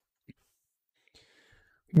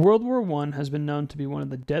World War I has been known to be one of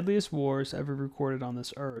the deadliest wars ever recorded on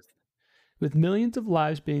this earth. With millions of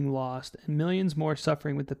lives being lost and millions more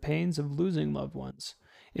suffering with the pains of losing loved ones,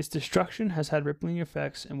 its destruction has had rippling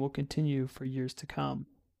effects and will continue for years to come.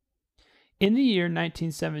 In the year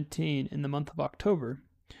 1917, in the month of October,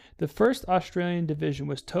 the 1st Australian Division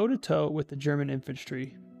was toe-to-toe with the German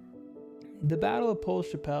infantry. The Battle of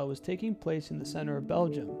Poelchappelle was taking place in the center of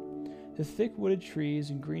Belgium. The thick wooded trees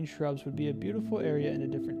and green shrubs would be a beautiful area in a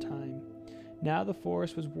different time. Now the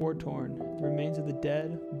forest was war-torn. The remains of the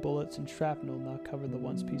dead, bullets, and shrapnel now covered the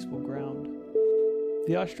once peaceful ground.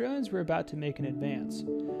 The Australians were about to make an advance.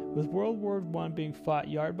 With World War I being fought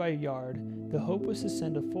yard by yard, the hope was to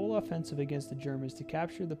send a full offensive against the Germans to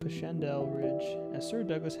capture the Passchendaele Ridge, as Sir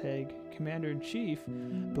Douglas Haig, Commander-in-Chief,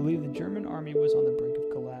 believed the German army was on the brink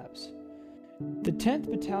of collapse. The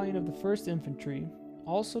 10th Battalion of the 1st Infantry,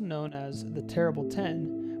 also known as the Terrible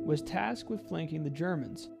 10, was tasked with flanking the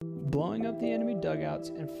Germans, blowing up the enemy dugouts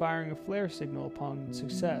and firing a flare signal upon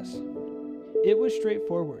success. It was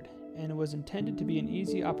straightforward, and it was intended to be an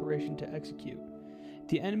easy operation to execute.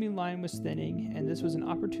 The enemy line was thinning, and this was an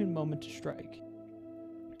opportune moment to strike.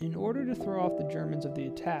 In order to throw off the Germans of the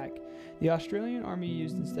attack, the Australian army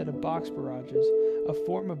used, instead of box barrages, a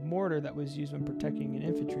form of mortar that was used when protecting an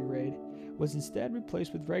infantry raid, was instead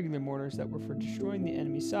replaced with regular mortars that were for destroying the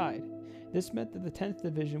enemy side. This meant that the 10th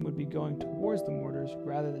Division would be going towards the mortars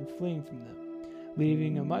rather than fleeing from them,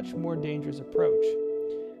 leaving a much more dangerous approach.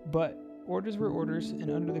 But orders were orders, and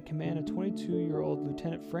under the command of 22-year-old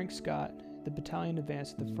Lieutenant Frank Scott, the battalion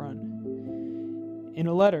advanced to the front. In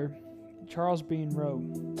a letter, Charles Bean wrote,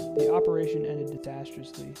 "The operation ended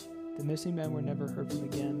disastrously. The missing men were never heard from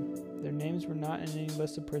again. Their names were not in any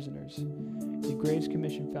list of prisoners. The Graves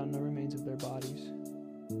Commission found no remains of their bodies.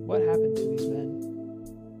 What happened to these men?"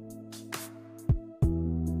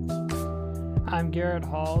 I'm Garrett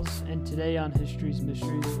Halls, and today on History's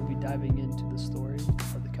Mysteries, we'll be diving into the story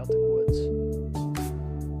of the Celtic Woods.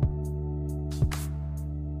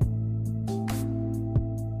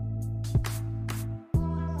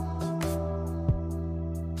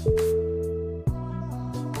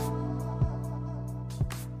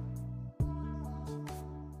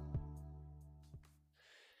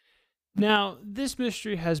 Now, this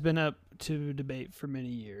mystery has been up to debate for many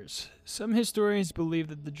years. Some historians believe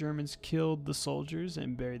that the Germans killed the soldiers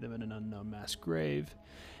and buried them in an unknown mass grave,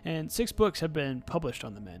 and 6 books have been published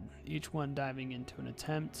on the men, each one diving into an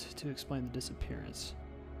attempt to explain the disappearance.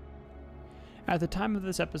 At the time of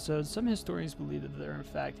this episode, some historians believe that there are in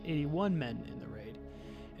fact 81 men in the raid,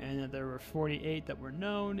 and that there were 48 that were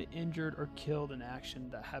known, injured, or killed in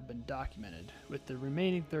action that have been documented, with the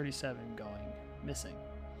remaining 37 going missing.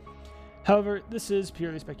 However, this is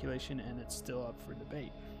purely speculation and it's still up for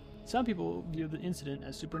debate. Some people view the incident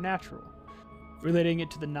as supernatural, relating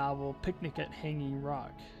it to the novel Picnic at Hanging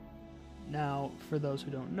Rock. Now, for those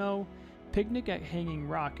who don't know, Picnic at Hanging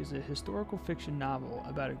Rock is a historical fiction novel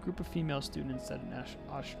about a group of female students at an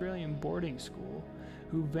Australian boarding school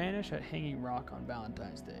who vanish at Hanging Rock on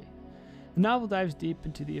Valentine's Day. The novel dives deep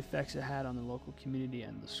into the effects it had on the local community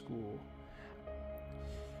and the school.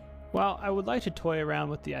 While I would like to toy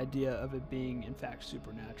around with the idea of it being in fact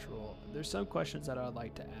supernatural, there's some questions that I would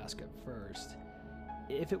like to ask at first.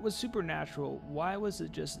 If it was supernatural, why was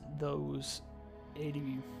it just those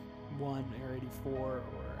 81 or 84 or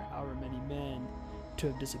however many men to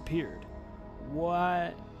have disappeared?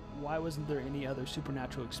 Why wasn't there any other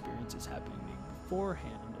supernatural experiences happening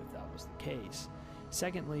beforehand if that was the case?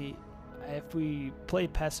 Secondly, if we play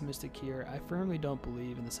pessimistic here, I firmly don't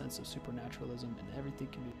believe in the sense of supernaturalism and everything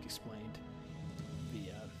can be explained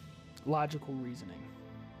via logical reasoning.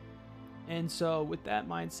 And so with that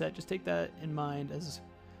mindset, just take that in mind as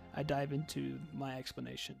I dive into my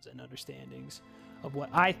explanations and understandings of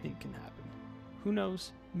what I think can happen. Who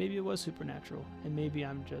knows? Maybe it was supernatural, and maybe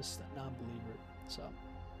I'm just a non-believer. So,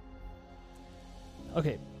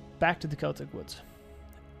 okay, back to the Celtic Woods.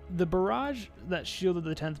 The barrage that shielded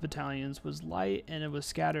the 10th Battalions was light and it was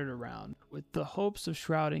scattered around, with the hopes of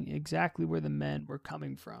shrouding exactly where the men were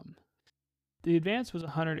coming from. The advance was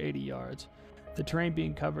 180 yards, the terrain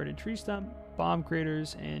being covered in tree stump, bomb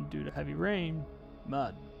craters, and due to heavy rain,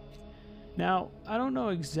 mud. Now, I don't know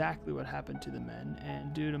exactly what happened to the men,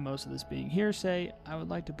 and due to most of this being hearsay, I would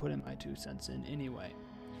like to put in my 2 cents in anyway.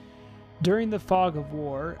 During the fog of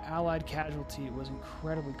war, Allied casualty was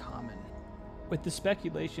incredibly common, with the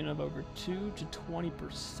speculation of over 2 to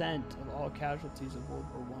 20% of all casualties of World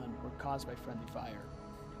War I were caused by friendly fire.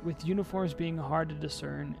 With uniforms being hard to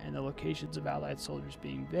discern and the locations of Allied soldiers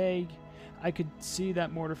being vague, I could see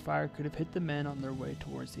that mortar fire could have hit the men on their way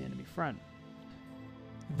towards the enemy front.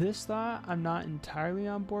 This thought I'm not entirely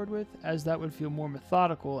on board with, as that would feel more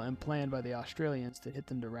methodical and planned by the Australians to hit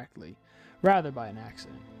them directly, rather by an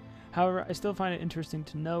accident. However, I still find it interesting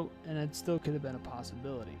to note, and it still could have been a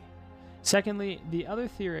possibility. Secondly, the other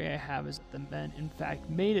theory I have is that the men in fact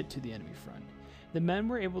made it to the enemy front. The men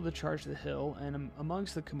were able to charge the hill, and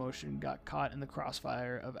amongst the commotion got caught in the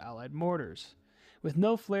crossfire of Allied mortars. With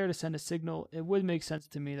no flare to send a signal, it would make sense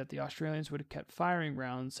to me that the Australians would have kept firing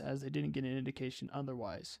rounds, as they didn't get an indication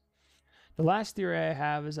otherwise. The last theory I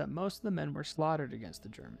have is that most of the men were slaughtered against the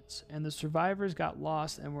Germans, and the survivors got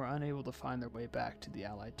lost and were unable to find their way back to the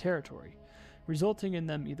Allied territory, resulting in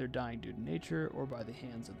them either dying due to nature or by the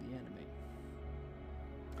hands of the enemy.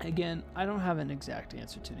 Again, I don't have an exact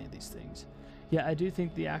answer to any of these things, yet I do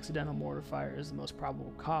think the accidental mortar fire is the most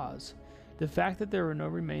probable cause. The fact that there were no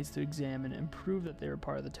remains to examine and prove that they were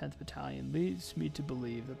part of the 10th Battalion leads me to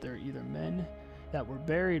believe that they're either men that were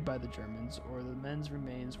buried by the Germans, or the men's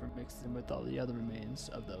remains were mixed in with all the other remains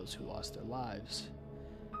of those who lost their lives.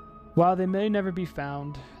 While they may never be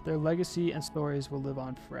found, their legacy and stories will live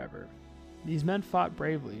on forever. These men fought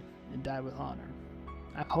bravely and died with honor.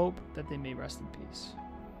 I hope that they may rest in peace.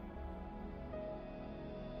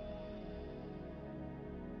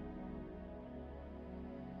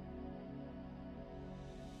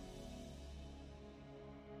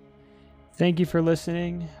 Thank you for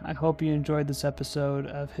listening. I hope you enjoyed this episode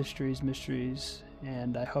of History's Mysteries,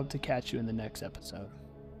 and I hope to catch you in the next episode.